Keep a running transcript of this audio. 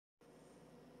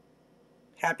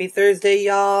Happy Thursday,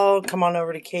 y'all. Come on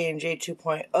over to K&J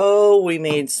 2.0. We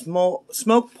made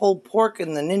smoked pulled pork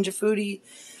in the Ninja Foodie.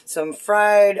 Some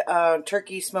fried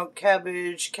turkey smoked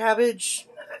cabbage,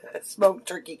 smoked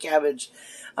turkey cabbage.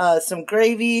 Some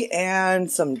gravy and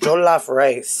some jollof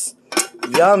rice.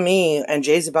 Yummy. And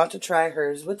Jay's about to try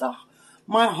hers with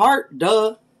my heart,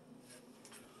 duh.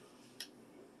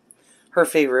 Her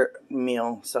favorite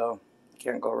meal, so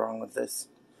can't go wrong with this.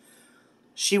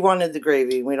 She wanted the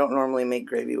gravy. We don't normally make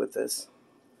gravy with this.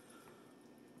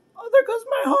 Oh, there goes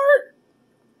my heart.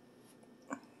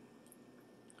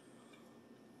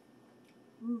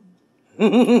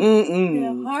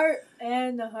 The heart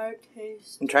and the heart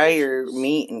taste. And try your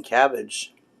meat and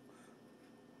cabbage.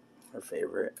 Her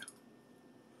favorite.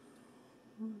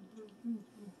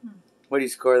 What do you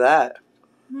score that?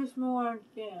 There's more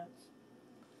chance.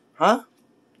 Huh?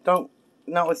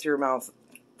 Not with your mouth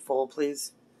full,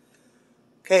 please.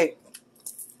 Okay.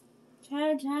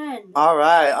 10/10. All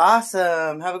right.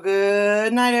 Awesome. Have a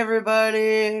good night,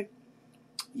 everybody.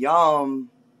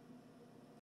 Yum.